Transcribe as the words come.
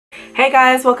Hey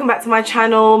guys, welcome back to my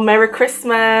channel. Merry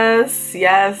Christmas.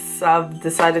 Yes, I've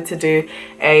decided to do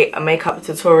a makeup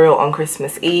tutorial on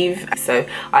Christmas Eve. So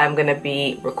I am going to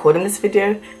be recording this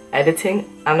video, editing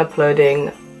and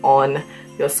uploading on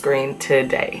your screen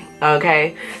today.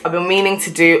 Okay, I've been meaning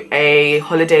to do a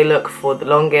holiday look for the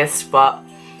longest, but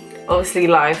obviously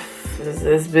life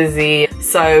is busy.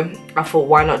 So I thought,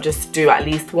 why not just do at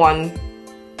least one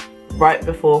right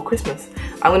before Christmas.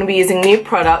 I'm going to be using new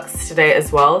products today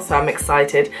as well, so I'm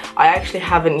excited. I actually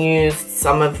haven't used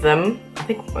some of them. I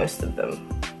think most of them.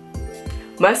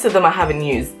 Most of them I haven't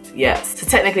used yet. So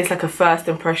technically it's like a first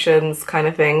impressions kind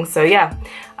of thing. So yeah,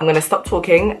 I'm going to stop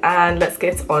talking and let's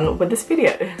get on with this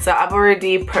video. So I've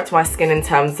already prepped my skin in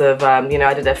terms of, you know,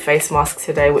 I did a face mask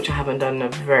today, which I haven't done in a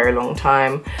very long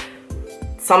time.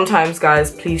 Sometimes,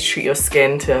 guys, please treat your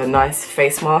skin to a nice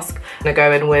face mask. I'm going to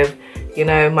go in with, you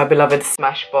know, my beloved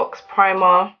Smashbox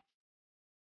primer.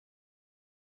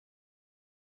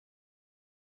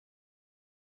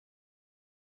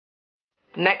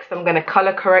 Next, I'm going to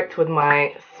color correct with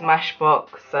my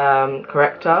Smashbox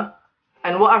corrector.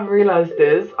 And what I've realized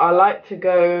is I like to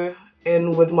go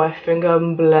in with my finger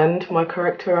and blend my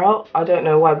corrector out. I don't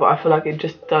know why, but I feel like it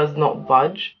just does not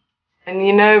budge. And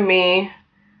you know me,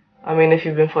 I mean, if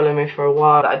you've been following me for a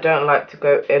while, I don't like to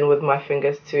go in with my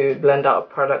fingers to blend out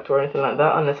a product or anything like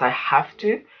that unless I have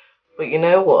to. But you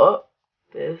know what?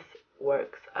 This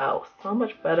works out so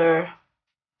much better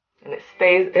and it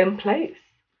stays in place.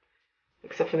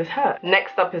 Except for this hair.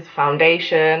 Next up is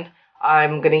foundation.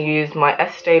 I'm going to use my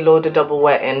Estee Lauder Double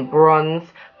Wear in bronze,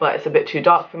 but it's a bit too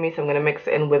dark for me, so I'm going to mix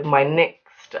it in with my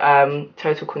NYX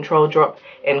Total Control Drop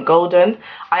in golden.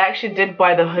 I actually did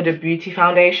buy the Huda Beauty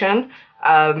foundation.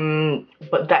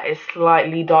 But that is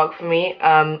slightly dark for me,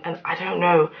 and I don't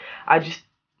know,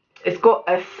 it's got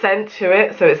a scent to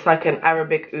it, so it's like an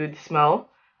Arabic oud smell,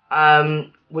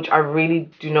 which I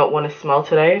really do not want to smell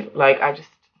today. Like,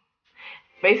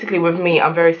 basically with me,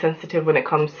 I'm very sensitive when it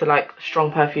comes to like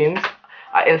strong perfumes.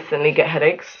 I instantly get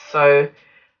headaches, so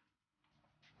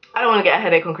I don't want to get a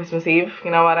headache on Christmas Eve,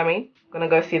 you know what I mean? I'm gonna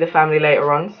go see the family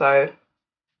later on, so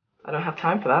I don't have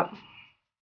time for that.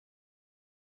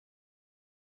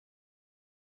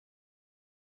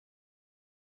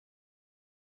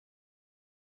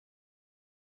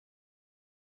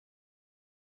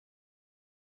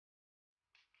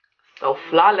 So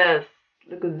flawless.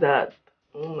 Look at that.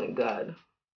 Oh my god.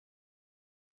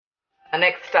 And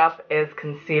next up is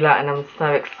concealer, and I'm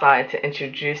so excited to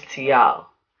introduce to y'all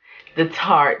the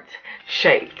Tarte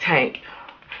Shape Tape.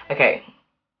 Okay,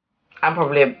 I'm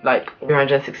probably like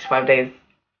 365 days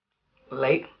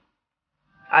late.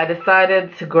 I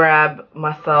decided to grab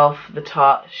myself the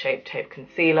Tarte Shape Tape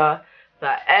concealer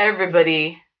that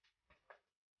everybody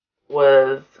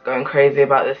was going crazy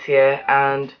about this year,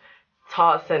 and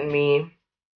Tarte sent me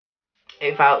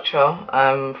a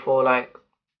voucher for like,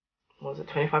 what was it,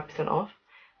 25% off,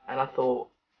 and I thought,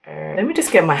 let me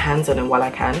just get my hands on it while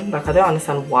I can. Like, I don't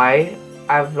understand why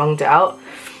I've longed it out,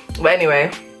 but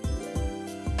anyway,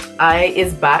 I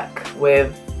is back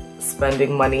with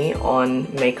spending money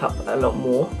on makeup a lot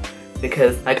more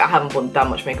because like I haven't bought that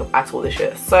much makeup at all this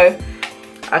year, so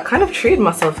I kind of treated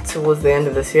myself towards the end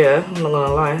of this year, I'm not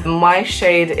gonna lie. My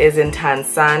shade is in Tan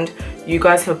Sand. You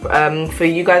guys have, for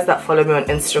you guys that follow me on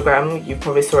Instagram, you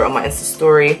probably saw it on my Insta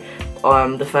story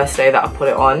the first day that I put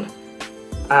it on.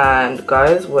 And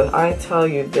guys, when I tell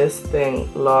you this thing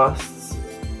lasts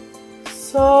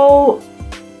so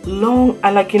long,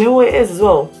 and like, you know what it is as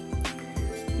well?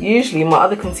 Usually my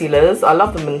other concealers, I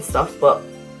love them and stuff, but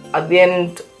at the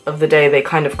end of the day, they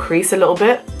kind of crease a little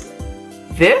bit.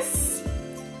 This,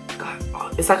 God,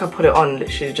 it's like I put it on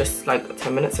literally just like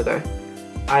 10 minutes ago.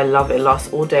 I love it, it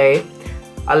lasts all day.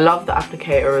 I love the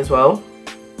applicator as well.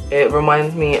 It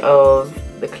reminds me of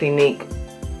the Clinique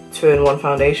 2-in-1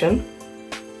 foundation.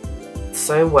 It's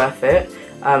so worth it.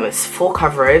 It's full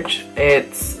coverage.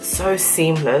 It's so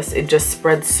seamless. It just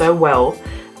spreads so well.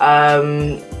 I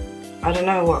don't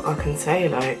know what I can say,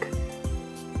 like,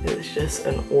 it's just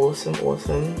an awesome,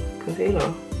 awesome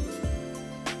concealer.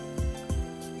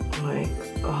 Like,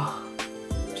 oh,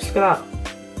 just look at that.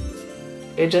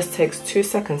 It just takes 2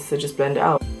 seconds to just blend it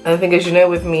out. And the thing is, you know,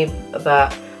 with me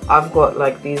that I've got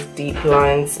like these deep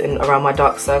lines around my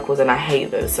dark circles and I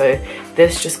hate those, so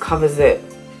this just covers it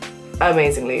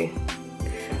amazingly.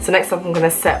 So next up, I'm going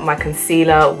to set my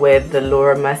concealer with the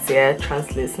Laura Mercier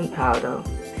translucent powder.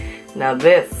 Now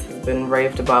this has been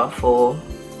raved about for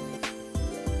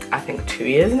I think 2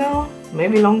 years now,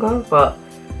 maybe longer, but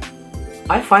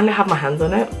I finally have my hands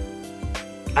on it.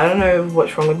 I don't know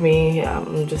what's wrong with me.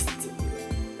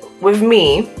 With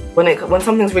me, When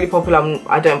something's really popular,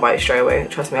 I don't buy it straight away.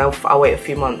 Trust me, I'll wait a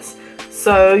few months.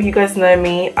 So you guys know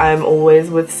me, I'm always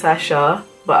with Sacha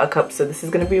Buttercup, so this is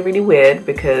going to be really weird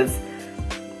because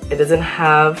it doesn't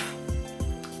have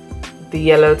the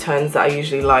yellow tones that I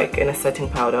usually like in a setting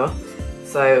powder.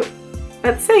 So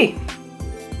let's see.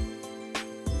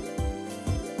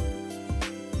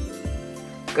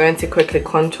 Going to quickly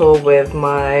contour with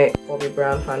my Bobbi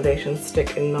Brown foundation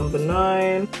stick in number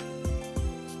 9.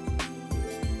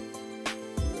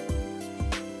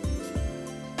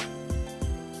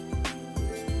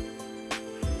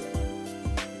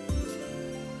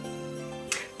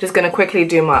 Just gonna quickly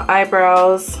do my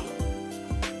eyebrows.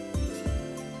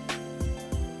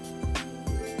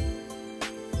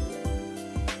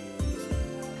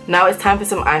 Now it's time for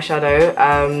some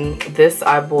eyeshadow. This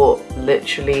I bought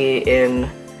literally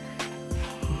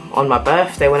on my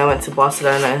birthday when I went to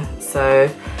Barcelona. So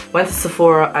went to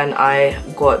Sephora and I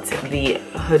got the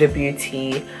Huda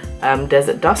Beauty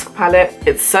Desert Dusk palette.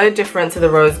 It's so different to the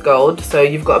rose gold, so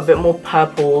you've got a bit more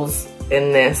purples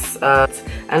in this,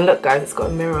 and look guys, it's got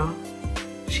a mirror.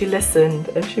 She listened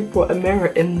and she brought a mirror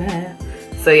in there.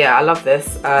 So yeah, I love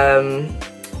this.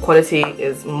 Quality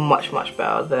is much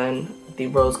better than the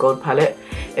rose gold palette.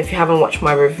 If you haven't watched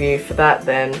my review for that,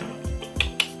 then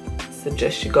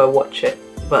suggest you go watch it.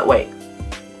 But wait,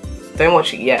 don't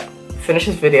watch it yet. Finish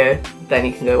this video, then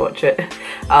you can go watch it.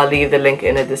 I'll leave the link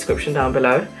in the description down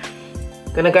below.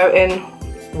 Gonna go in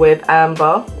with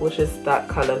Amber, which is that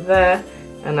color there,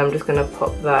 and I'm just gonna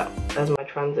pop that as my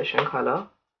transition color.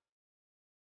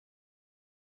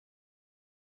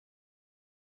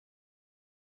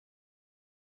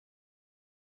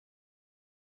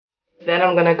 Then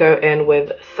I'm gonna go in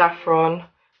with Saffron,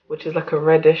 which is like a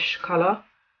reddish color.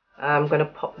 I'm gonna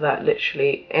pop that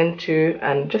literally into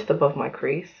and just above my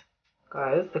crease.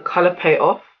 Guys, the color paid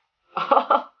off.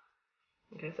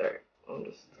 Okay, sorry, I'm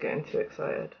just getting too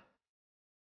excited.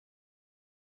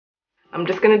 I'm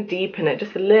just gonna deepen it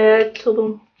just a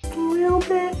little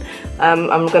bit.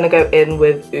 I'm gonna go in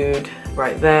with Oud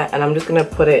right there, and I'm just gonna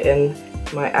put it in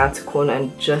my outer corner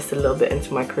and just a little bit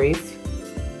into my crease.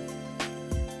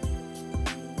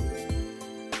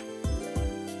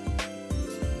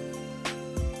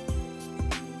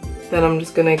 Then I'm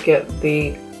just gonna get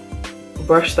the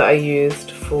brush that I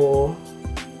used for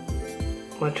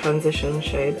my transition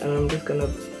shade, and I'm just gonna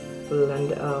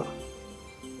blend it out.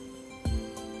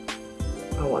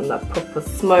 I want that proper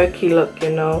smoky look,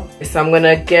 you know. So I'm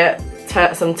gonna get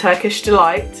some Turkish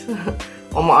Delight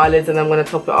on my eyelids, and I'm gonna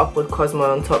top it up with Cosmo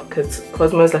on top, because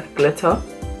Cosmo is like a glitter.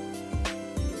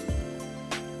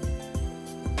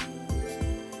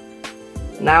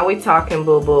 Now we talking,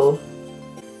 boo boo.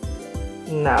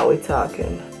 Now we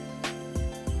talking.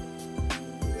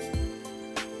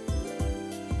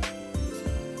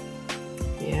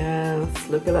 Yes,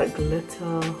 look at that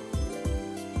glitter.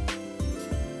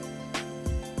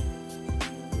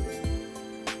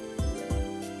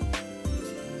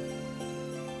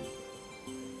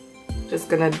 Just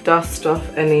gonna dust off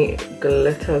any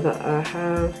glitter that I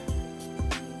have.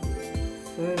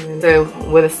 So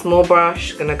with a small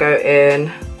brush, gonna go in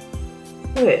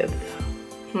with,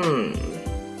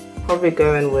 probably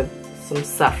go in with some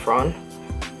saffron.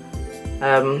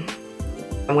 I'm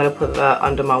gonna put that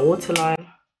under my waterline.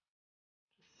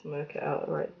 Smoke it out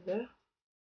right there.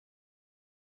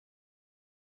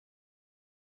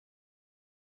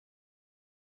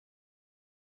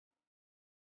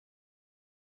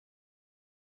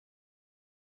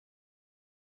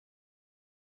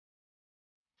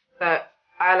 So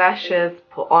eyelashes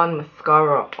put on,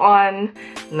 mascara on.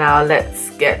 Now let's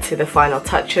get to the final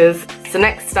touches. So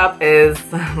next up is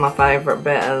my favorite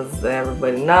bit, as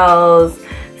everybody knows,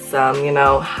 some, you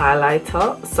know,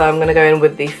 highlighter. So I'm gonna go in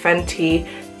with the Fenty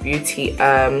Beauty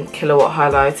Killawatt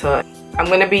highlighter. I'm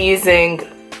gonna be using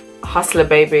Hustler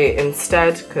Baby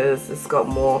instead because it's got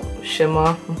more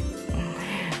shimmer.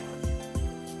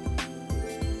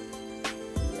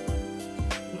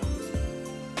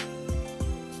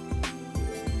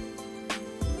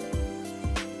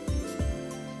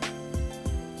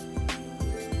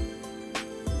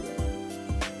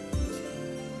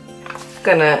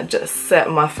 Gonna just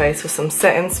set my face with some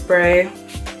setting spray.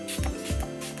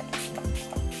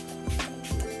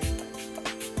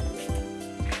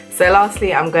 So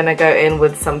lastly, I'm gonna go in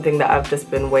with something that I've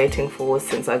just been waiting for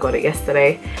since I got it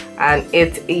yesterday, and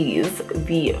it is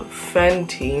the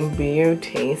Fenty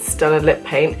Beauty Stunna Lip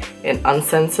Paint in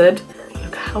Uncensored.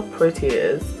 Look how pretty it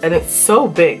is, and it's so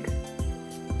big.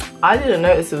 I didn't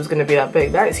notice it was gonna be that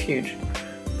big. That is huge,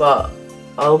 but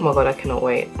oh my god, I cannot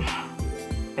wait.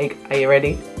 Are you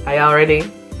ready? Are y'all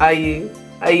ready? Are you?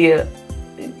 Okay.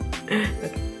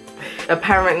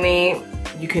 Apparently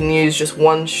you can use just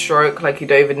one stroke, like you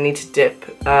don't even need to dip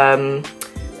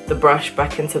the brush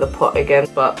back into the pot again.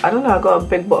 But I don't know, I got a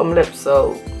big bottom lip,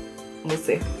 so we'll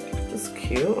see. That's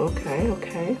cute. Okay,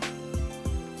 okay.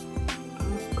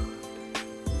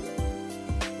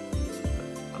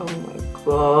 Oh my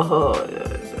god.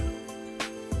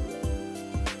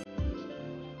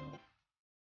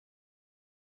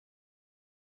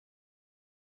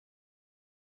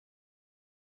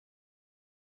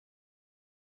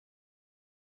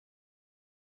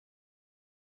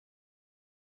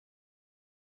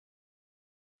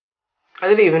 I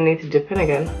didn't even need to dip in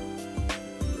again.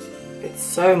 It's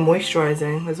so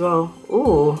moisturizing as well.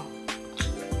 Ooh.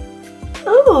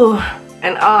 Ooh.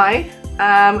 And I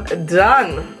am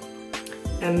done.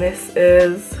 And this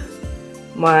is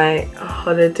my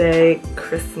holiday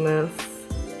Christmas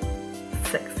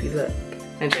sexy look.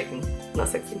 I'm joking, not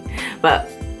sexy. But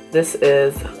this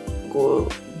is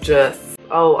gorgeous.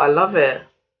 Oh, I love it.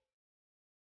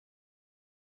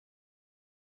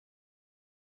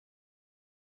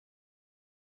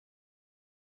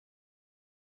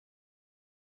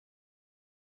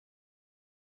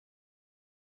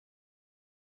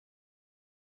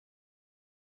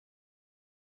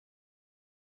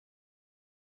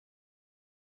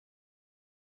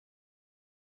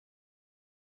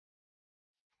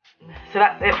 So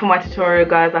that's it for my tutorial,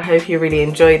 guys. I hope you really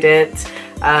enjoyed it.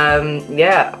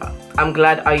 Yeah, I'm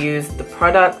glad I used the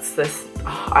products.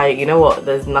 You know what,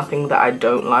 there's nothing that I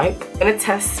don't like. I'm gonna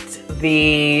test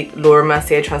the Laura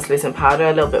Mercier translucent powder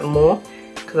a little bit more,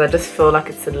 because I just feel like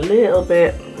it's a little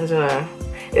bit, I don't know,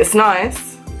 it's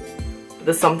nice, but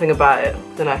there's something about it.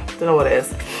 Don't know what it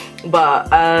is. But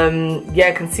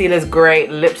yeah, concealer's great.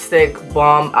 Lipstick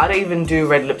bomb. I don't even do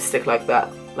red lipstick like that.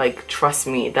 Like, trust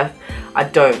me, that I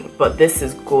don't, but this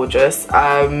is gorgeous.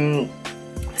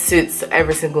 Suits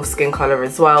every single skin color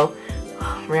as well.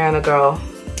 Rihanna girl,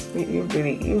 you're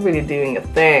really doing a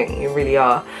thing. You really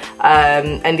are.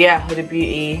 And yeah, Huda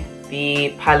Beauty,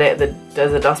 the palette, the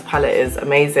Desert Dust palette is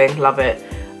amazing. Love it.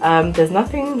 There's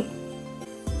nothing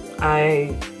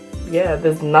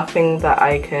there's nothing that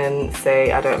I can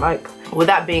say I don't like. With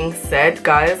that being said,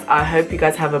 guys, I hope you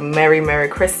guys have a Merry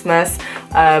Christmas,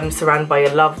 surrounded by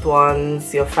your loved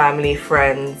ones, your family,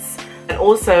 friends. And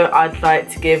also, I'd like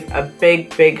to give a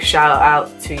big shout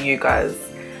out to you guys.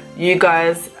 You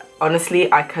guys, honestly,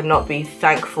 I cannot be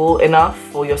thankful enough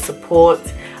for your support.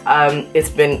 It's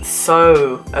been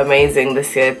so amazing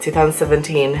this year.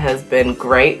 2017 has been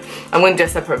great. I'm going to do a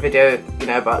separate video, you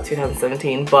know, about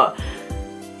 2017, but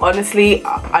honestly,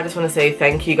 I just want to say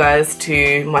thank you guys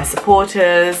to my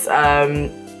supporters.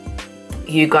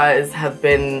 You guys have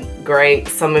been great.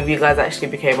 Some of you guys actually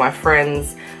became my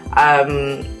friends.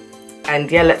 And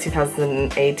yeah, let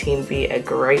 2018 be a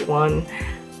great one.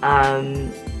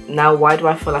 Now, why do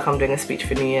I feel like I'm doing a speech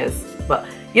for New Year's? But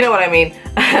you know what I mean.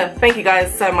 Thank you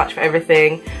guys so much for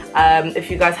everything.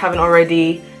 If you guys haven't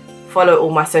already, follow all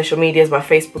my social medias, my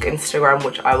Facebook, Instagram,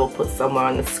 which I will put somewhere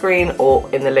on the screen or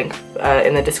in the link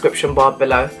in the description bar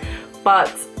below.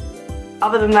 But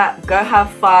other than that, go have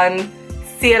fun.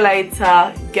 See you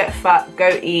later. Get fat.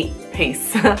 Go eat.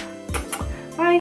 Peace.